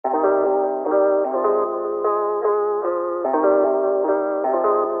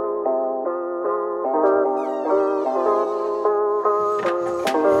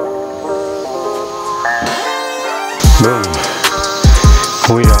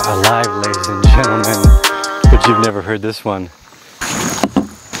are alive, ladies and gentlemen, but you've never heard this one.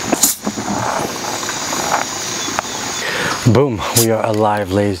 Boom, we are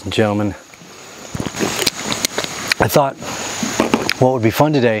alive, ladies and gentlemen. I thought what would be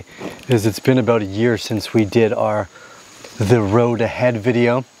fun today is it's been about a year since we did our The Road Ahead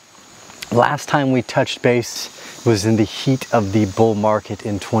video. Last time we touched base was in the heat of the bull market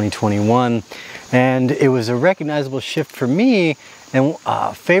in 2021, and it was a recognizable shift for me and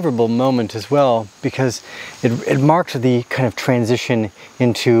a favorable moment as well, because it marked the kind of transition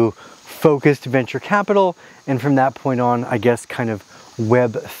into focused venture capital, and from that point on, I guess, kind of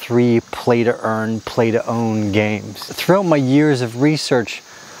Web3 play to earn, play to own games. Throughout my years of research,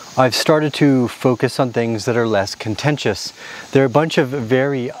 I've started to focus on things that are less contentious. There are a bunch of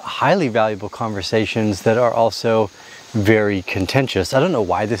very highly valuable conversations that are also very contentious. I don't know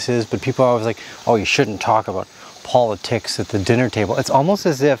why this is, but people are always like, oh, you shouldn't talk about politics at the dinner table. It's almost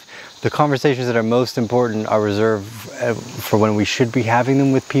as if the conversations that are most important are reserved for when we should be having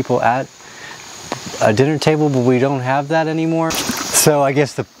them with people at a dinner table, but we don't have that anymore. So I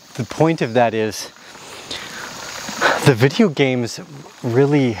guess the point of that is the video games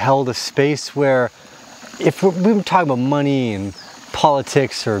really held a space where if we were talking about money and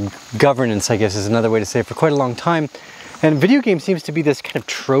politics or governance, I guess is another way to say it, for quite a long time. And video game seems to be this kind of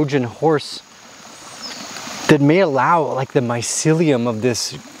Trojan horse that may allow like the mycelium of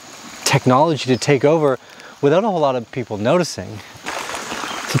this technology to take over without a whole lot of people noticing.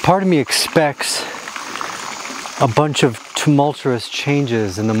 So part of me expects a bunch of tumultuous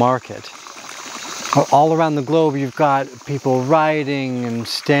changes in the market. All around the globe, you've got people rioting and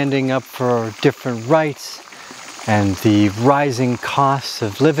standing up for different rights and the rising costs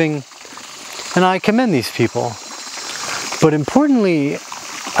of living. And I commend these people. But importantly,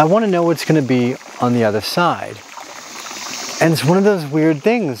 I want to know what's going to be on the other side. And it's one of those weird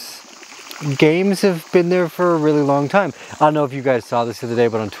things. Games have been there for a really long time. I don't know if you guys saw this the other day,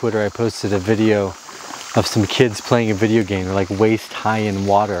 but on Twitter I posted a video of some kids playing a video game. They're like waist high in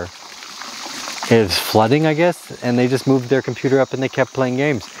water. It was flooding, I guess, and they just moved their computer up and they kept playing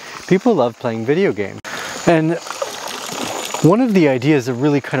games. People love playing video games. And one of the ideas that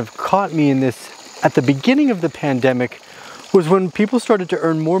really kind of caught me in this at the beginning of the pandemic was when people started to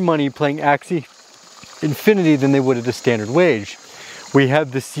earn more money playing Axie Infinity than they would at a standard wage. We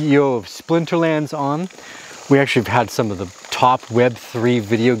had the CEO of Splinterlands on. We actually have had some of the top Web3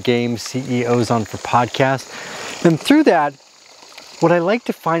 video game CEOs on for podcasts. And through that, what I like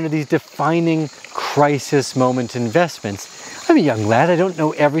to find are these defining crisis moment investments. I'm a young lad, I don't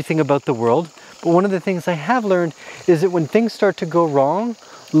know everything about the world, but one of the things I have learned is that when things start to go wrong,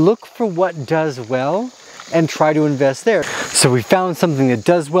 look for what does well and try to invest there. So we found something that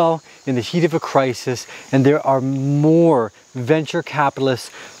does well in the heat of a crisis, and there are more venture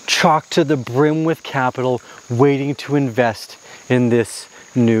capitalists chocked to the brim with capital waiting to invest in this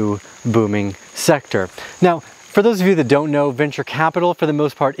new booming sector. Now, for those of you that don't know, venture capital, for the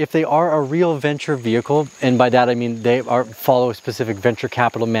most part, if they are a real venture vehicle, and by that I mean they follow specific venture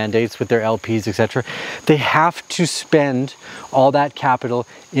capital mandates with their LPs, etc., they have to spend all that capital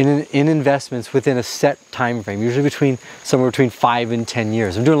in investments within a set time frame, usually somewhere between 5 and 10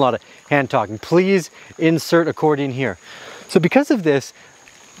 years. I'm doing a lot of hand talking. Please insert accordion here. So because of this,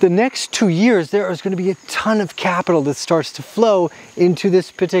 the next 2 years, there is going to be a ton of capital that starts to flow into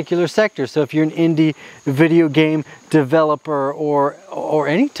this particular sector. So if you're an indie video game developer or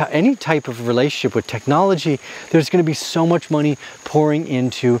any type of relationship with technology, there's going to be so much money pouring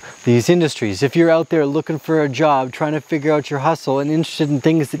into these industries. If you're out there looking for a job, trying to figure out your hustle and interested in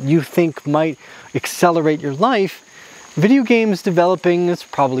things that you think might accelerate your life, video games developing is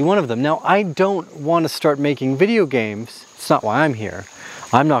probably one of them. Now, I don't want to start making video games. It's not why I'm here.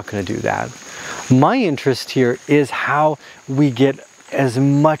 I'm not going to do that. My interest here is how we get as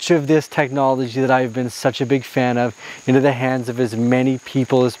much of this technology that I've been such a big fan of into the hands of as many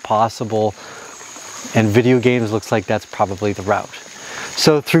people as possible. And video games looks like that's probably the route.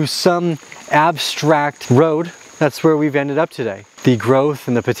 So through some abstract road, that's where we've ended up today. The growth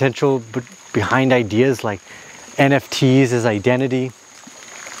and the potential behind ideas like NFTs as identity.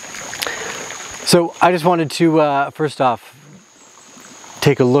 So I just wanted to, first off,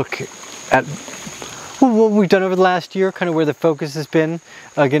 take a look at what we've done over the last year, kind of where the focus has been.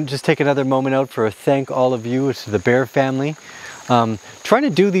 Again, just take another moment out for a thank all of you to the Bear family. Trying to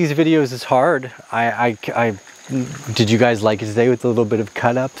do these videos is hard. Did you guys like it today with a little bit of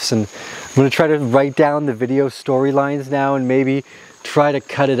cut-ups? And I'm going to try to write down the video storylines now and maybe try to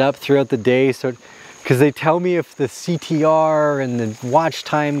cut it up throughout the day so it because they tell me if the CTR and the watch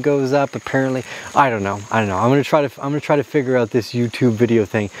time goes up. Apparently, I don't know. I'm gonna try to figure out this YouTube video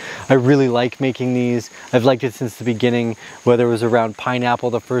thing. I really like making these. I've liked it since the beginning, whether it was around pineapple,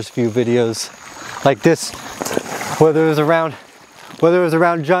 the first few videos like this, whether it was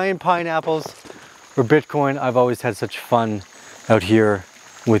around giant pineapples or Bitcoin. I've always had such fun out here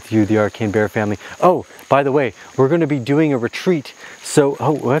with you, the Arcane Bear family. Oh, by the way, we're going to be doing a retreat. So,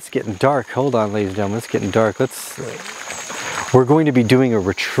 oh, it's getting dark. Hold on, ladies and gentlemen, it's getting dark. We're going to be doing a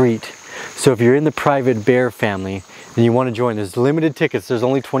retreat. So if you're in the private bear family and you want to join, there's limited tickets. There's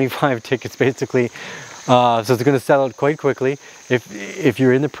only 25 tickets basically. So it's going to sell out quite quickly. If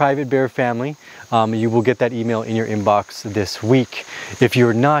you're in the private bear family, you will get that email in your inbox this week. If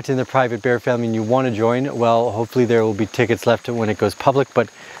you're not in the private bear family and you want to join, well, hopefully there will be tickets left when it goes public, but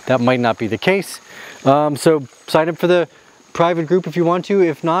that might not be the case. So sign up for the private group if you want to.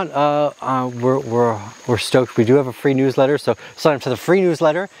 If not, we're stoked. We do have a free newsletter, so sign up to the free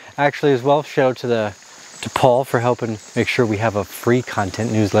newsletter actually as well. Shout out to Paul for helping make sure we have a free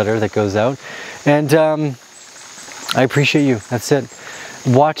content newsletter that goes out. And I appreciate you. That's it.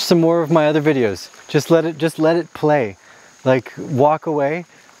 Watch some more of my other videos. Just let it play. Like, walk away.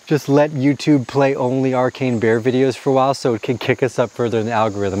 Just let YouTube play only Arcane Bear videos for a while so it can kick us up further in the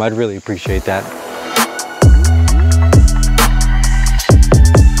algorithm. I'd really appreciate that.